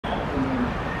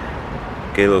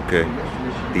Galo K,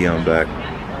 Dion back.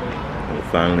 We're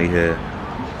finally here.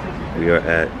 We are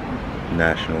at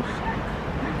Nationals,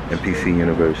 NPC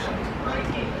Universe,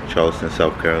 Charleston,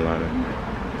 South Carolina.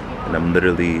 And I'm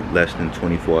literally less than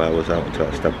 24 hours out until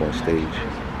I step on stage.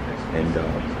 And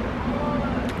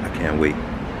I can't wait.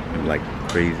 I'm like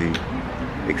crazy,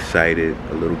 excited,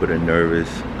 a little bit of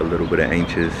nervous, a little bit of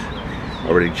anxious.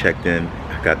 Already checked in.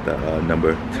 I got the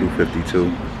number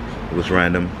 252. It was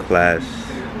random, class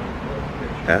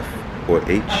F or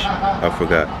H, I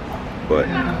forgot. But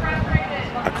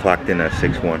I clocked in at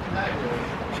 6'1".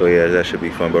 So yeah, that should be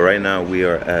fun. But right now we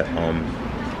are at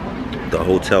the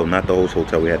hotel, not the host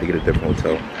hotel. We had to get a different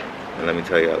hotel. And let me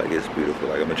tell y'all, like, it's beautiful.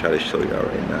 Like, I'm gonna try to show y'all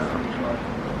right now.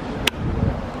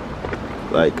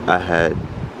 Like, I had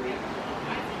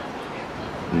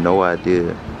no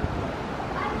idea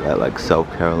that like South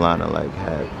Carolina like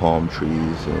had palm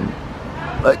trees and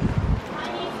like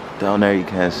down there you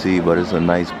can't see, but it's a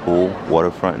nice pool,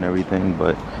 waterfront and everything.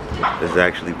 But it's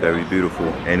actually very beautiful,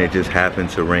 and it just happened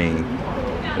to rain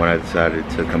when I decided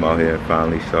to come out here and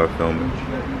finally start filming.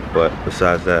 But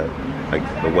besides that, like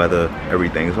the weather,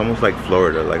 everything, it's almost like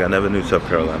Florida. Like I never knew South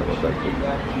Carolina was like this.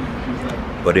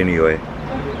 But anyway,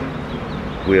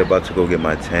 we're about to go get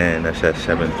my tan. That's at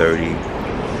 7:30,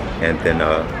 and then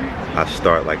I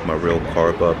start like my real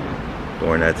carb up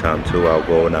during that time too. I'll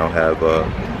go and I'll have a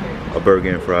burger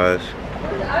and fries,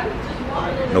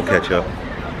 no ketchup,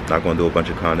 not gonna do a bunch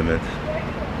of condiments.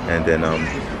 And then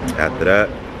after that,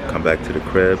 come back to the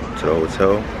crib, to the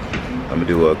hotel. I'm gonna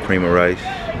do a cream of rice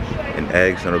and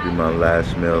eggs. That'll be my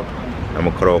last meal. I'm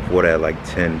gonna cut off water at like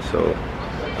 10 so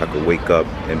I could wake up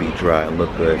and be dry and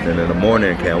look good. And in the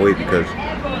morning, I can't wait because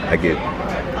I get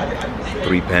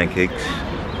 3 pancakes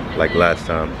like last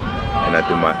time. And I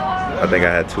think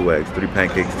I had 2 eggs, 3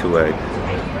 pancakes, 2 eggs.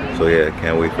 So yeah,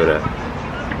 can't wait for that.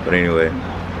 But anyway,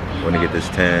 I want to get this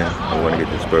tan, I want to get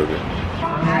this burger.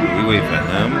 We wait for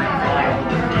him,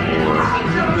 or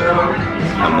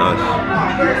I'm nuts.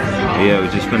 Yeah, we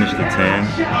just finished the tan,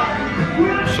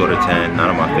 sort of tan, not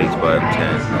on my face, but I'm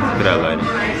tan. Look at that lighting.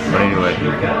 But anyway,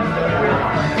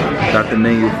 got the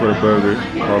menu for the burger.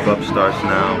 Carb up starts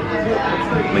now.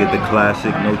 We get the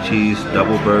classic, no cheese,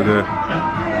 double burger,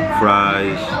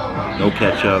 fries, no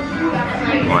ketchup.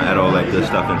 I'm gonna add all that good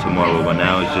stuff in tomorrow, but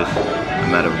now it's just a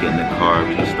matter of getting the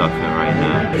carbs and stuff in right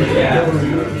now.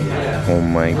 Oh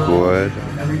my god.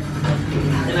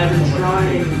 And I've been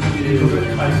trying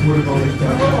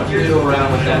to go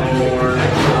around with that more.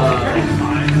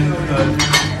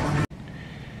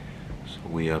 So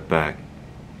we are back.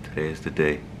 Today is the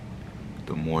day,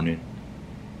 the morning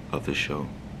of the show.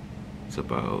 It's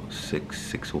about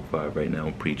 6:05 right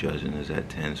now. Prejudging is at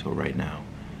 10, so right now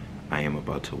I am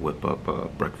about to whip up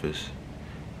breakfast.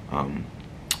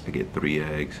 I get 3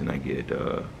 eggs and I get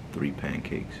 3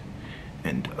 pancakes,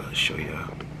 and show you.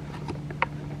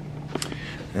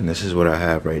 And this is what I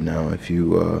have right now. If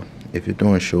you're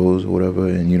doing shows or whatever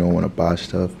and you don't want to buy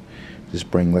stuff,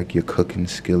 just bring like your cooking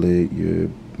skillet, your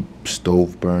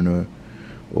stove burner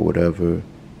or whatever.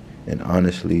 And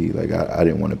honestly, like I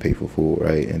didn't want to pay for food,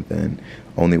 right? And then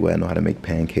only way I know how to make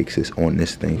pancakes is on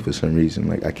this thing for some reason.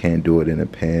 Like I can't do it in a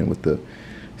pan with the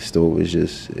stove. It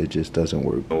just doesn't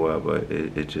work. Oh, but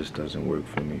it just doesn't work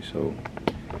for me. So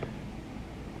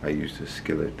I use the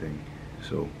skillet thing.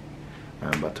 So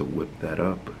I'm about to whip that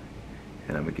up,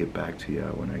 and I'm gonna get back to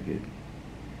y'all when I get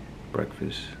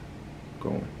breakfast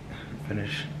going.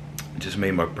 Finish. Just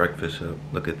made my breakfast up.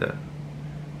 Look at that.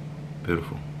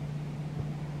 Beautiful.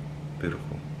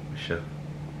 Beautiful. Chef.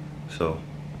 So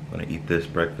I'm gonna eat this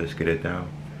breakfast, get it down.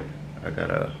 I got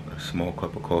a small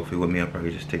cup of coffee with me. I'll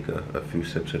probably just take a few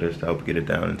sips of this to help get it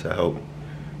down and to help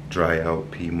dry out,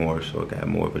 pee more, so I got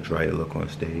more of a drier look on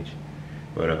stage.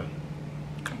 But I'm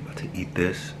about to eat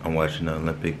this. I'm watching the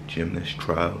Olympic gymnast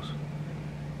trials,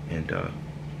 and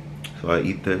so I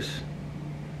eat this,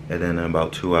 and then in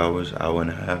about 2 hours, hour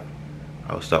and a half,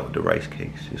 I'll start with the rice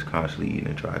cakes. Just constantly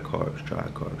eating dry carbs, dry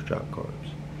carbs, dry carbs.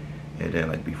 And then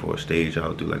like before stage,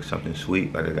 I'll do like something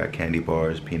sweet. Like I got candy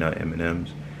bars, peanut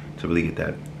M&Ms to really get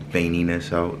that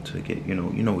veininess out, to get, you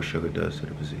know what sugar does to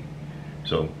the physique.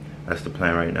 So that's the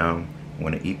plan right now. I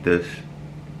want to eat this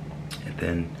and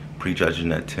then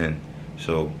prejudging at 10.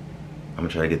 So I'm gonna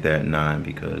try to get there at 9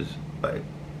 because like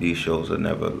these shows are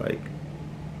never like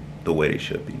the way they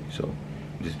should be. So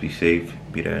just be safe,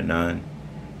 be there at 9,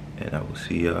 and I will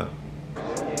see y'all.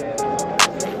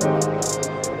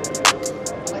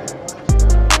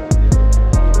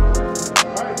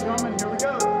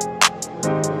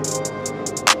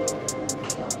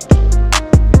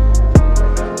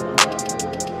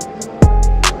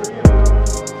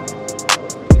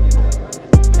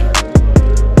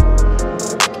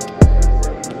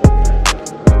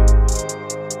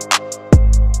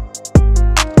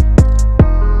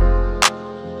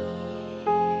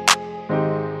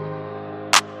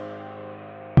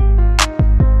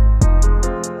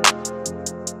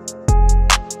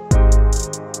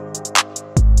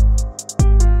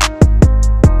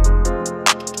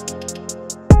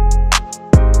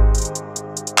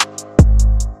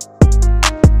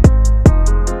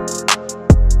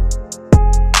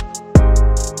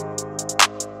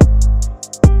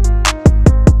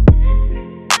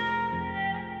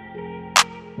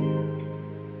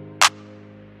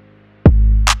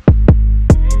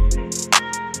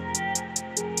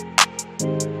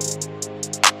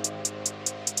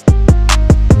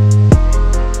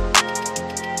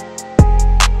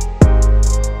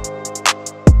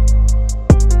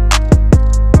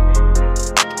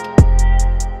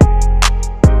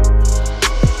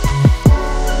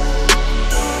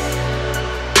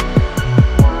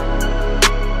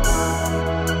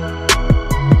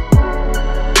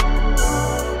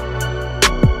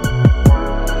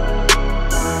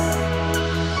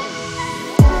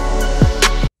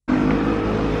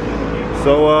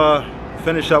 So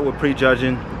finish up with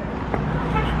prejudging,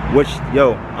 which,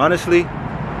 yo, honestly,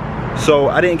 so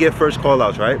I didn't get first call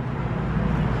outs, right?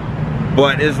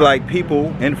 But it's like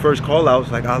people in first call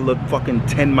outs, like I look fucking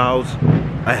 10 miles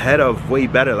ahead of way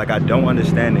better. Like I don't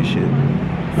understand this shit.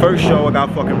 First show I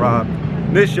got fucking robbed.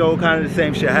 This show kind of the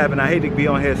same shit happened. I hate to be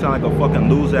on here sound like a fucking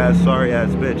loser ass, sorry ass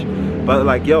bitch. But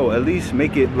like, yo, at least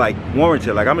make it like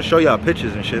warranted. Like I'm gonna show y'all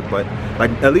pictures and shit, but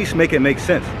like at least make it make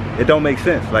sense. It don't make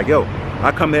sense. Like, yo,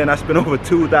 I come here and I spend over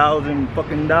 $2,000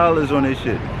 fucking dollars on this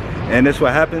shit. And that's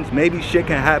what happens. Maybe shit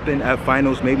can happen at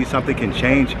finals. Maybe something can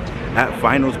change at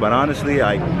finals. But honestly,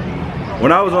 like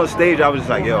when I was on stage, I was just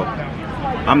like, yo,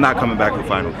 I'm not coming back to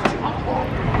finals.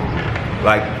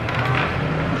 Like,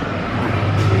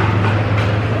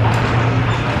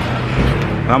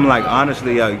 I'm like,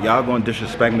 honestly, y'all gonna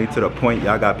disrespect me to the point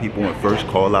y'all got people in first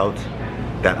call outs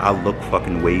that I look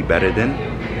fucking way better than.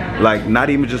 Like, not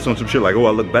even just on some shit like, oh,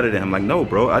 I look better than him. Like, no,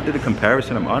 bro, I did a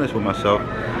comparison. I'm honest with myself.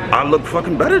 I look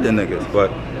fucking better than niggas. But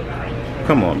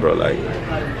come on, bro. Like,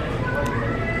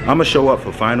 I'ma show up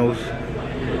for finals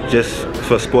just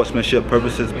for sportsmanship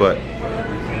purposes. But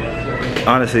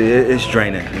honestly, it's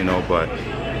draining, you know. But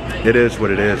it is what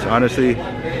it is. Honestly,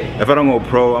 if I don't go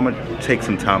pro, I'm gonna take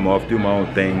some time off, do my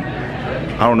own thing.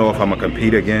 I don't know if I'm gonna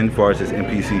compete again as far as this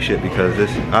NPC shit, because this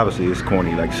obviously is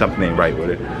corny. Like something ain't right with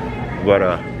it. But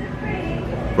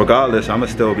regardless, I'm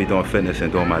gonna still be doing fitness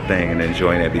and doing my thing and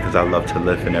enjoying it because I love to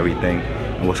lift and everything.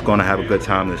 And we're gonna have a good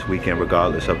time this weekend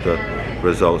regardless of the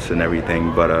results and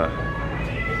everything. But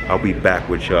I'll be back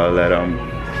with y'all at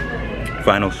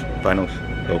finals.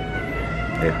 So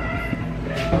yeah.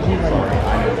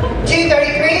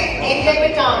 233, AJ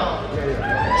McDonald.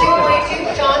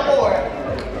 242, Sean Moore.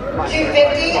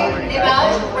 250,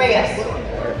 Nimaj Reyes.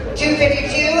 252,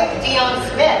 Dion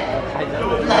Smith.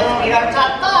 Let's meet our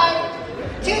top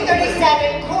 5.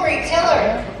 237, Corey Tiller.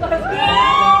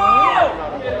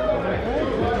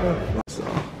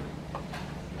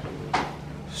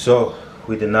 So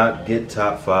we did not get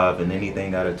top 5, and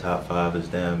anything out of top 5 is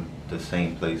damn the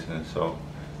same placing. So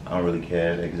I don't really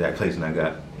care the exact placing I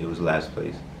got. It was last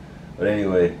place. But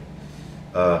anyway,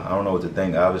 I don't know what to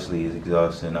think. Obviously, it's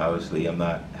exhausting. Obviously, I'm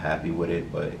not happy with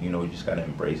it. But you know, you just gotta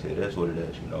embrace it. That's what it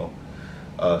is. You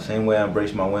know. Same way I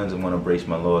embrace my wins, I'm gonna embrace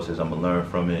my losses. I'm gonna learn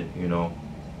from it. You know.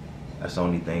 That's the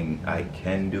only thing I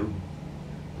can do.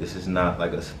 This is not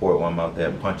like a sport where I'm out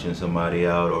there punching somebody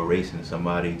out or racing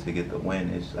somebody to get the win.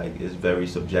 It's like, it's very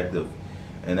subjective.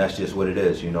 And that's just what it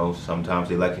is, you know. Sometimes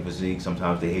they like your physique,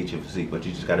 sometimes they hate your physique, but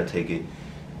you just gotta take it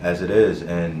as it is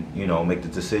and, you know, make the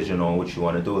decision on what you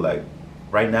wanna do. Like,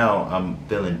 right now, I'm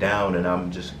feeling down and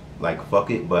I'm just like, fuck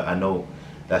it, but I know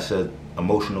that's an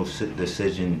emotional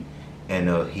decision in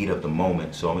the heat of the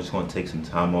moment. So I'm just gonna take some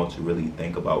time off to really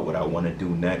think about what I wanna do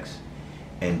next.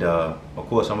 And of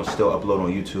course, I'm gonna still upload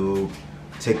on YouTube,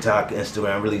 TikTok,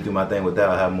 Instagram, really do my thing with that.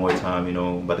 I'll have more time, you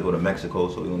know. I'm about to go to Mexico,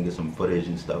 so we're gonna get some footage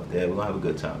and stuff there. We're gonna have a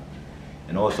good time.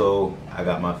 And also, I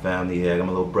got my family here. I got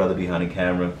my little brother behind the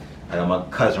camera. I got my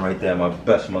cousin right there, my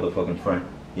best motherfucking friend.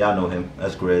 Y'all know him,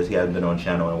 that's Grizz. He hasn't been on the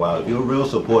channel in a while. If you're a real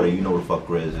supporter, you know what the fuck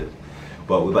Grizz is.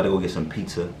 But we're about to go get some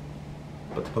pizza.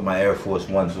 About to put my Air Force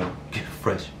Ones on, get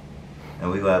fresh.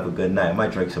 And we gonna have a good night. I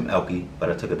might drink some Elky, but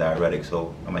I took a diuretic,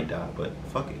 so I might die. But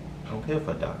fuck it, I don't care if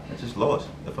I die. I just lost.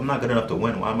 If I'm not good enough to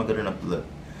win, why am I good enough to live?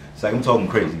 It's like I'm talking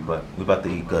crazy, but we about to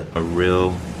eat good. A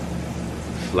real,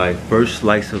 like, first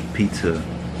slice of pizza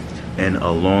in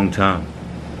a long time.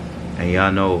 And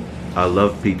y'all know I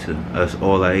love pizza. That's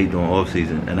all I ate during off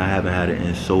season, and I haven't had it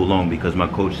in so long because my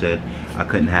coach said I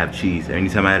couldn't have cheese.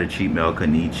 Anytime I had a cheat meal, I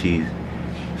couldn't eat cheese.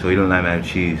 So he don't let me have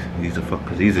cheese. He's a fuck,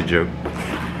 cause he's a jerk.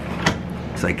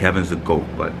 It's like Kevin's the GOAT,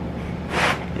 but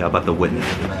y'all about to witness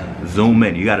it. Zoom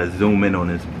in. You gotta zoom in on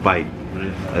this bite.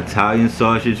 Italian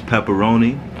sausage,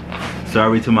 pepperoni.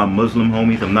 Sorry to my Muslim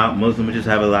homies. I'm not Muslim. I just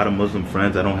have a lot of Muslim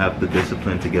friends. I don't have the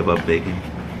discipline to give up bacon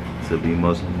to be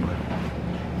Muslim. But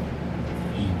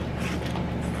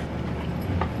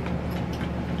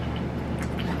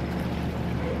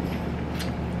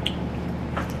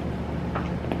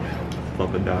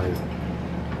fuck a diet.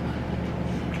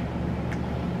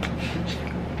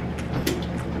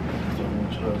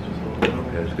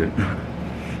 Okay, that's good.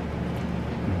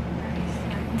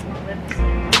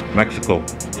 Mexico,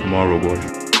 tomorrow, boy.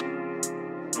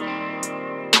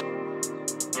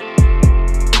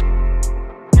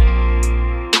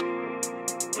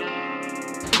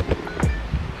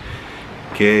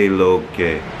 Que lo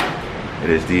que. It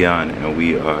is Dion, and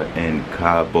we are in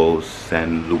Cabo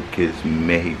San Lucas,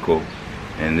 Mexico.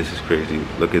 And this is crazy.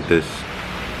 Look at this.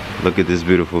 Look at this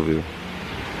beautiful view.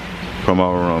 From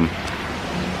our room,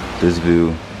 this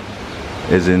view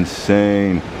is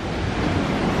insane.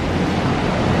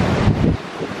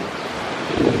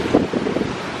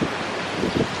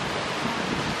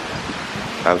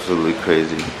 Absolutely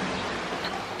crazy.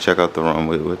 Check out the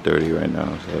runway. We're 30 right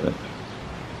now, so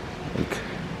like,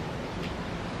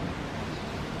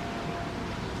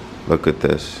 look at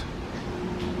this.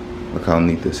 Look how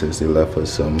neat this is. They left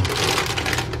us some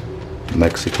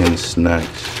Mexican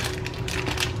snacks.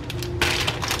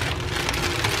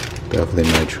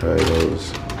 Definitely might try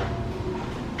those.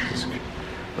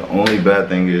 The only bad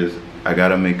thing is I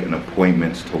gotta make an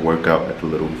appointment to work out at the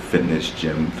little fitness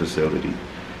gym facility.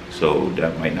 So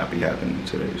that might not be happening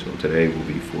today. So today will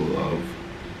be full of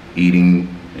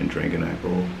eating and drinking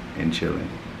alcohol and chilling.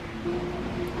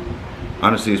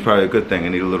 Honestly, it's probably a good thing. I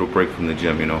need a little break from the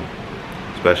gym, you know,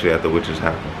 especially after what just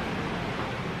happened.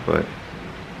 But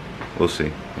we'll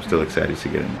see. I'm still excited to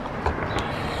get in.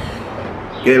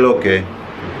 Que lo que,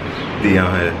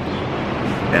 Dion here.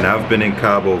 And I've been in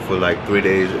Cabo for like 3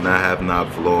 days and I have not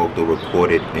vlogged or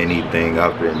recorded anything.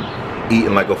 I've been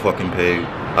eating like a fucking pig.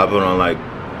 I've been on like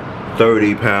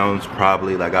 30 pounds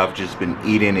probably. Like I've just been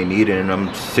eating and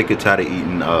I'm sick and tired of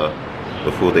eating the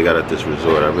food they got at this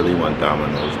resort. I really want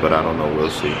Domino's, but I don't know,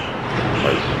 we'll see.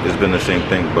 Like, it's been the same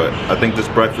thing, but I think this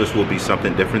breakfast will be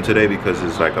something different today because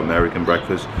it's like American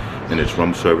breakfast and it's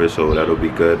room service, so that'll be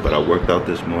good. But I worked out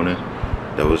this morning.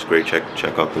 That was great. Check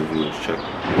out the views. Check.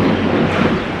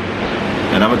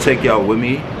 And I'm gonna take y'all with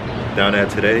me down there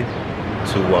today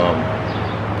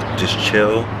to just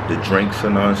chill. The drinks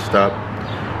are non-stop.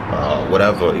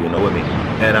 Whatever, you know, with me.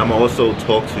 And I'm also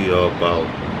talk to y'all about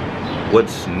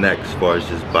what's next as far as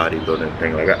this bodybuilding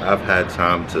thing. Like I've had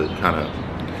time to kind of,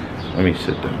 let me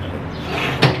sit down.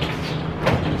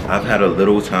 I've had a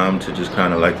little time to just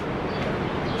kind of like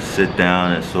sit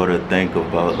down and sort of think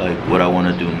about like what I want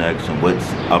to do next and what's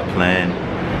a plan.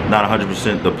 Not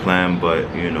 100% the plan,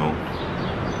 but you know,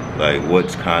 like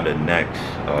what's kind of next.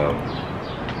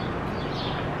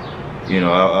 You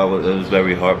know, it was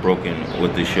very heartbroken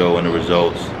with the show and the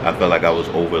results. I felt like I was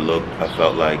overlooked. I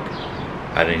felt like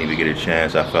I didn't even get a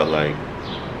chance. I felt like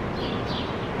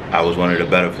I was one of the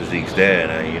better physiques there,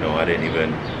 and you know,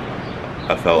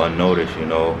 I felt unnoticed, you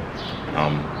know.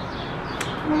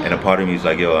 And a part of me is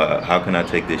like, yo, how can I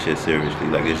take this shit seriously?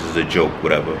 Like, this is a joke,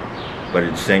 whatever. But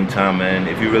at the same time, man,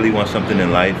 if you really want something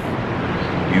in life,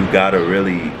 you gotta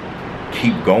really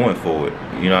keep going for it.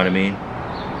 You know what I mean?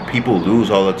 People lose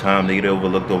all the time. They get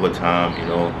overlooked over time, you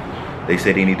know. They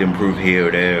say they need to improve here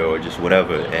or there or just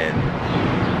whatever. And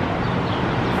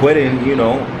quitting, you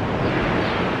know,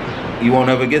 you won't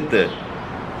ever get there.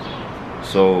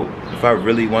 So if I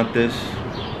really want this,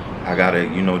 I gotta,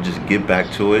 you know, just get back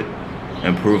to it,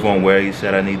 improve on where he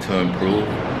said I need to improve,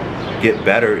 get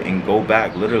better and go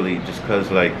back literally, just cause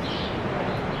like,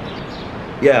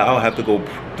 yeah, I'll have to go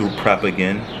through prep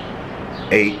again.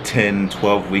 8, 10,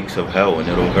 12 weeks of hell, and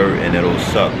it'll hurt and it'll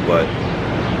suck, but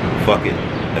fuck it.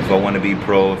 If I want to be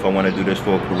pro, if I want to do this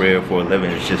for a career, for a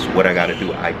living, it's just what I got to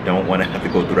do. I don't want to have to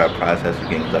go through that process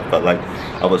again, because I felt like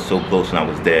I was so close and I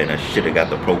was there and I should have got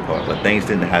the pro card, but things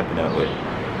didn't happen that way.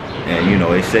 And you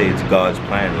know, they say it's God's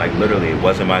plan. Like literally, it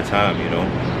wasn't my time, you know.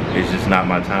 It's just not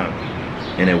my time,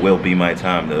 and it will be my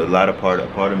time. A lot of part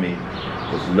of me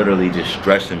was literally just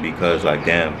stressing because like,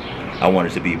 damn, I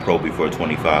wanted to be pro before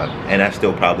 25, and that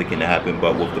still probably can happen,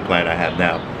 but with the plan I have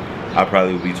now, I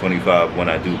probably will be 25 when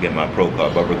I do get my pro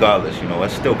card. But regardless, you know,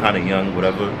 that's still kind of young,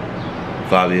 whatever,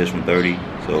 5 years from 30,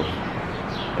 so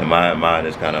in my mind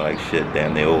it's kind of like, shit,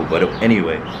 damn, they old. But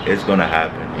anyway, it's gonna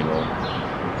happen, you know.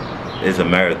 It's a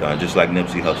marathon, just like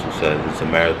Nipsey Hussle says. It's a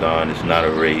marathon, it's not a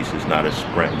race, it's not a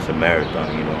sprint, it's a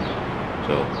marathon, you know.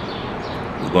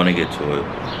 So we're gonna get to it,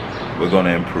 we're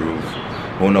gonna improve.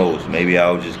 Who knows, maybe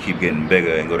I'll just keep getting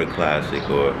bigger and go to Classic,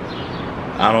 or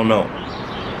I don't know.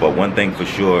 But one thing for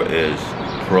sure is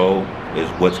pro is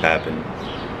what's happening.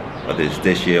 Whether it's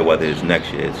this year, whether it's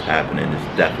next year, it's happening. It's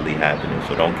definitely happening.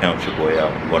 So don't count your boy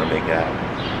out. I'm gonna make it happen.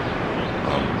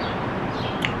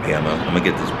 Yeah, I'm gonna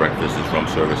get this breakfast, this room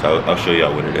service. I'll show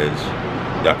y'all what it is.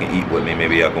 Y'all can eat with me.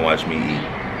 Maybe y'all can watch me eat.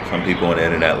 Some people on the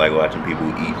internet like watching people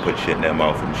eat, put shit in their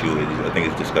mouth and chew it. I think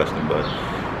it's disgusting, but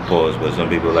pause. But some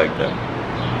people like that.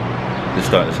 It's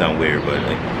starting to sound weird, but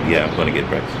like, yeah, I'm gonna get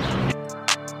breakfast.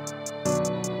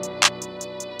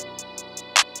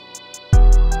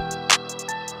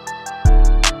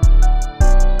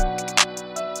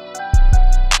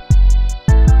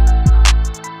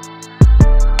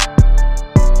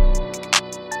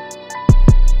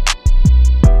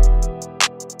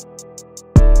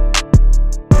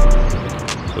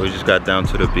 So we just got down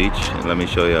to the beach, and let me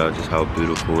show y'all just how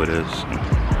beautiful it is.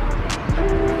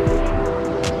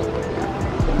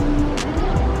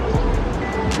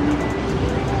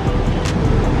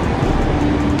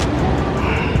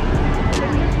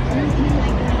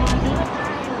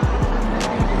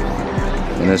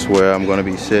 that's where I'm gonna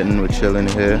be sitting. We're chilling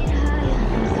here.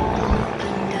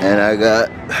 And I got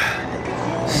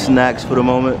snacks for the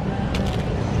moment.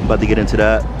 About to get into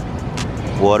that.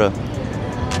 Water.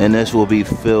 And this will be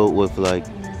filled with like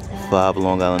 5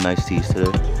 Long Island iced teas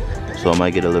today. So I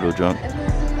might get a little drunk.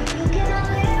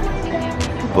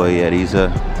 But yeah, these are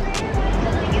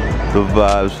the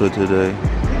vibes for today.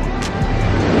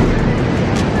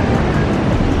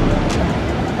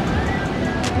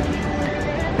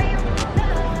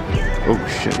 Oh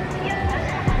shit.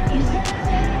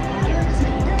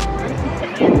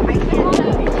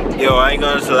 Yo, I ain't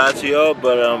gonna lie to y'all,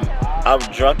 but I'm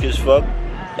drunk as fuck,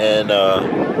 and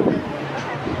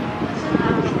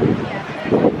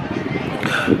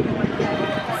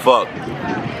fuck.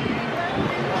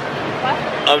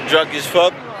 I'm drunk as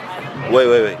fuck.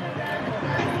 Wait.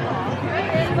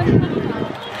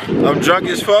 I'm drunk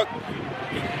as fuck,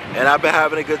 and I've been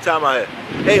having a good time out here.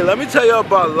 Hey, let me tell you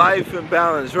about life and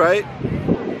balance, right?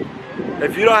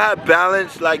 If you don't have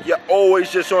balance, like you're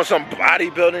always just on some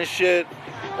bodybuilding shit,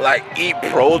 like eat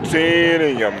protein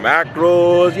and your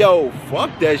macros, yo, fuck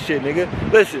that shit, nigga.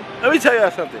 Listen, let me tell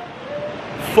y'all something.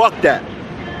 Fuck that.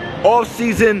 Off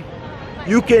season,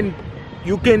 you can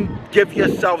give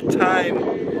yourself time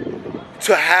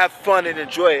to have fun and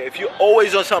enjoy it. If you're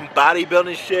always on some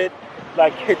bodybuilding shit,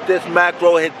 like hit this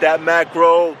macro, hit that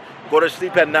macro, go to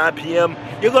sleep at 9 p.m.,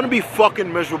 you're gonna be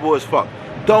fucking miserable as fuck.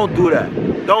 Don't do that.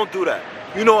 Don't do that.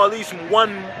 You know, at least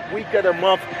 1 week of the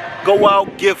month, go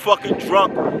out, get fucking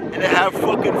drunk, and then have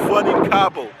fucking fun in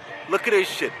Cabo. Look at this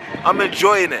shit. I'm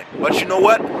enjoying it. But you know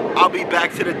what? I'll be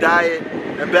back to the diet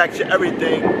and back to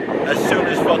everything as soon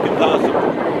as fucking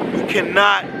possible. You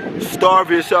cannot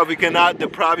starve yourself. You cannot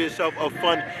deprive yourself of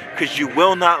fun, because you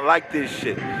will not like this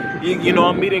shit. You know,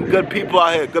 I'm meeting good people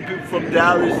out here. Good people from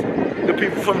Dallas, good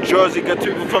people from Jersey, good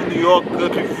people from New York,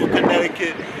 good people from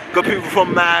Connecticut, good people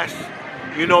from Mass.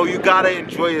 You know, you gotta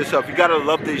enjoy yourself. You gotta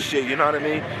love this shit, you know what I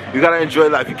mean? You gotta enjoy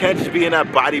life. You can't just be in that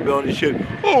bodybuilding shit.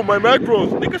 Oh, my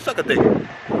macros. Nigga, suck a dick.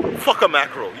 Fuck a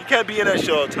macro. You can't be in that shit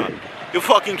all the time. You'll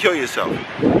fucking kill yourself.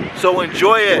 So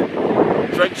enjoy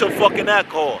it. Drink some fucking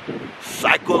alcohol.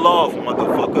 Cycle off,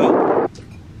 motherfucker.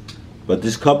 But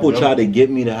this couple tried to get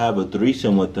me to have a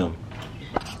threesome with them.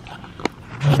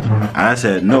 I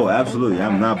said, no, absolutely.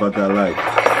 I'm not about that life.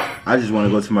 I just want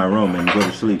to go to my room and go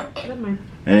to sleep. And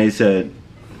they said,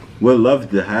 we'd love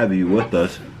to have you with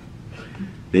us.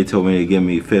 They told me to give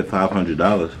me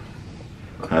 $500.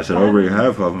 I said, I already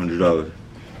have $500.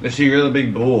 They see you're the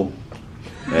big bull.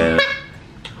 And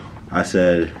I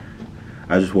said,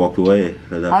 I just walked away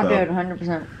because I felt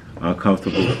 100%.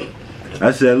 uncomfortable.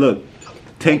 I said, look,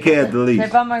 10K at the least. Hey,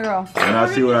 found my girl. And I'll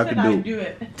see what I can do.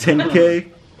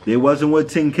 10K, they wasn't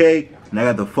with 10K, and I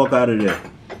got the fuck out of there.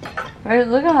 Wait,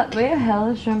 look at we have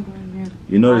hella shrimp in here.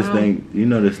 You know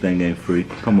this thing ain't free.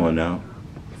 Come on now.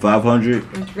 500?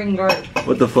 It's green guard.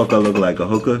 What the fuck I look like, a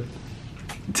hooker?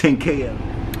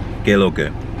 10K. Que lo que.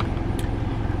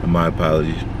 My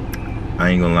apologies. I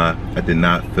ain't gonna lie, I did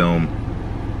not film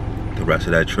the rest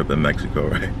of that trip in Mexico,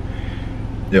 right?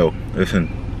 Yo, listen,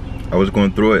 I was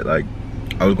going through it, like,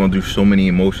 I was going through so many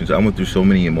emotions. I went through so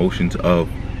many emotions of,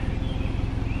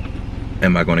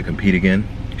 am I gonna compete again?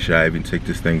 Should I even take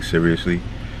this thing seriously?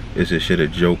 Is this shit a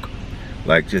joke?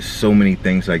 Like, just so many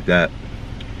things like that,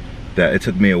 that it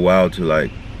took me a while to,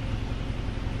 like,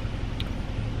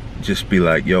 just be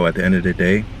like, yo, at the end of the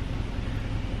day,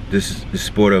 this is the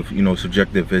sport of, you know,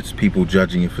 subjective. It's people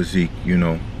judging your physique, you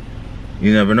know.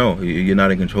 You never know. You're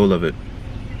not in control of it.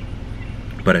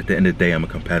 But at the end of the day, I'm a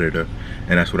competitor.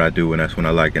 And that's what I do, and that's what I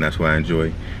like, and that's what I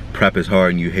enjoy. Prep is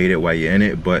hard, and you hate it while you're in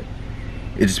it, but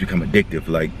it just become addictive.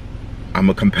 Like, I'm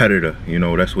a competitor, you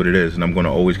know, that's what it is. And I'm going to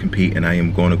always compete, and I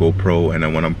am going to go pro. And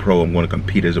then when I'm pro, I'm going to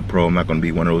compete as a pro. I'm not going to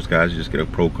be one of those guys who just get a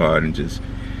pro card and just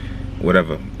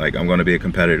whatever. Like, I'm going to be a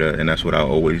competitor, and that's what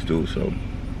I'll always do. So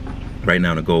right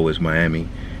now the goal is Miami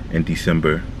in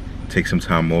December. Take some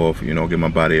time off, you know, give my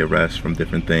body a rest from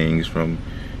different things, from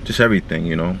just everything,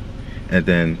 you know. And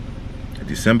then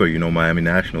December, you know, Miami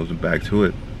Nationals, and back to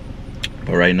it.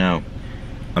 But right now,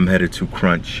 I'm headed to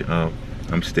Crunch.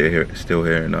 I'm still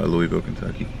here in Louisville,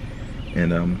 Kentucky,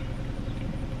 and I'm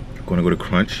gonna go to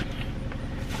Crunch.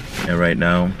 And right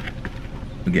now,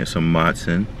 I'm getting some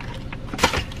Matson,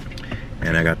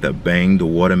 and I got the Bang, the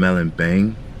watermelon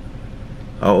Bang.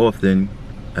 How often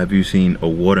have you seen a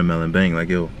watermelon Bang? Like,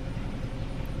 yo,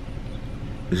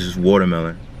 this is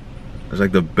watermelon. It's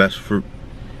like the best fruit.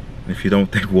 If you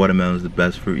don't think watermelon is the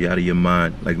best fruit, you're out of your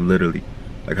mind. Like, literally.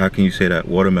 Like, how can you say that?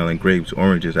 Watermelon, grapes,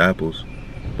 oranges, apples,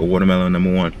 but watermelon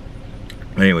 #1.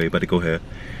 Anyway, about to go here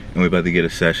And we're about to get a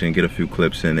session, get a few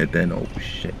clips in it. Then, oh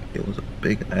shit, it was a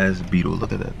big ass beetle.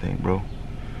 Look at that thing, bro.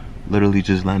 Literally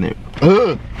just landed.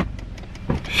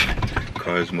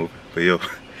 Cars moving. But yo,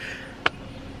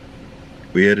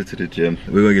 we headed to the gym.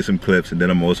 We're gonna get some clips, and then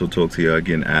I'm also talk to y'all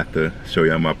again after, show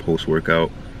y'all my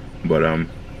post-workout. But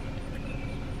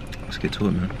let's get to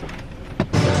it, man.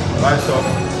 Alright, so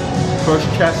first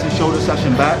chest and shoulder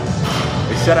session back.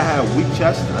 They said I had a weak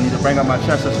chest. I need to bring up my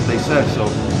chest, that's what they said. So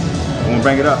I'm gonna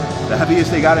bring it up. The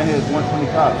heaviest they got in here is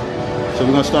 125. So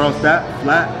we're gonna start off that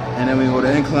flat, and then we go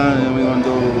to incline, and then we're gonna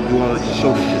do all the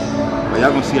shoulder shit. But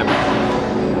y'all gonna see everything.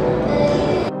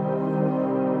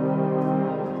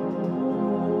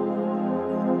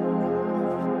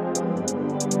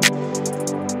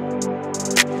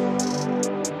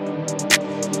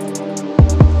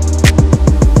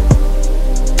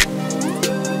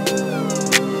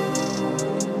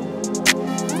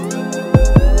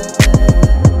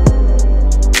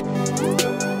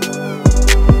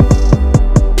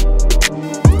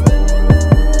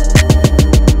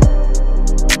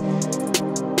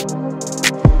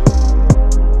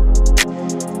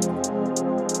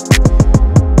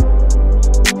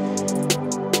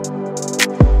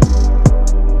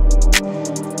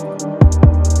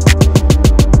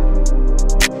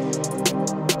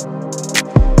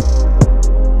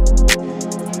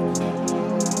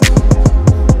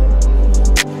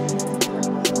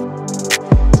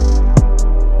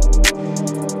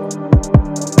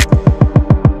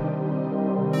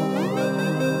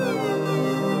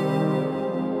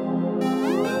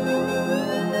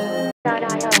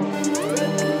 .io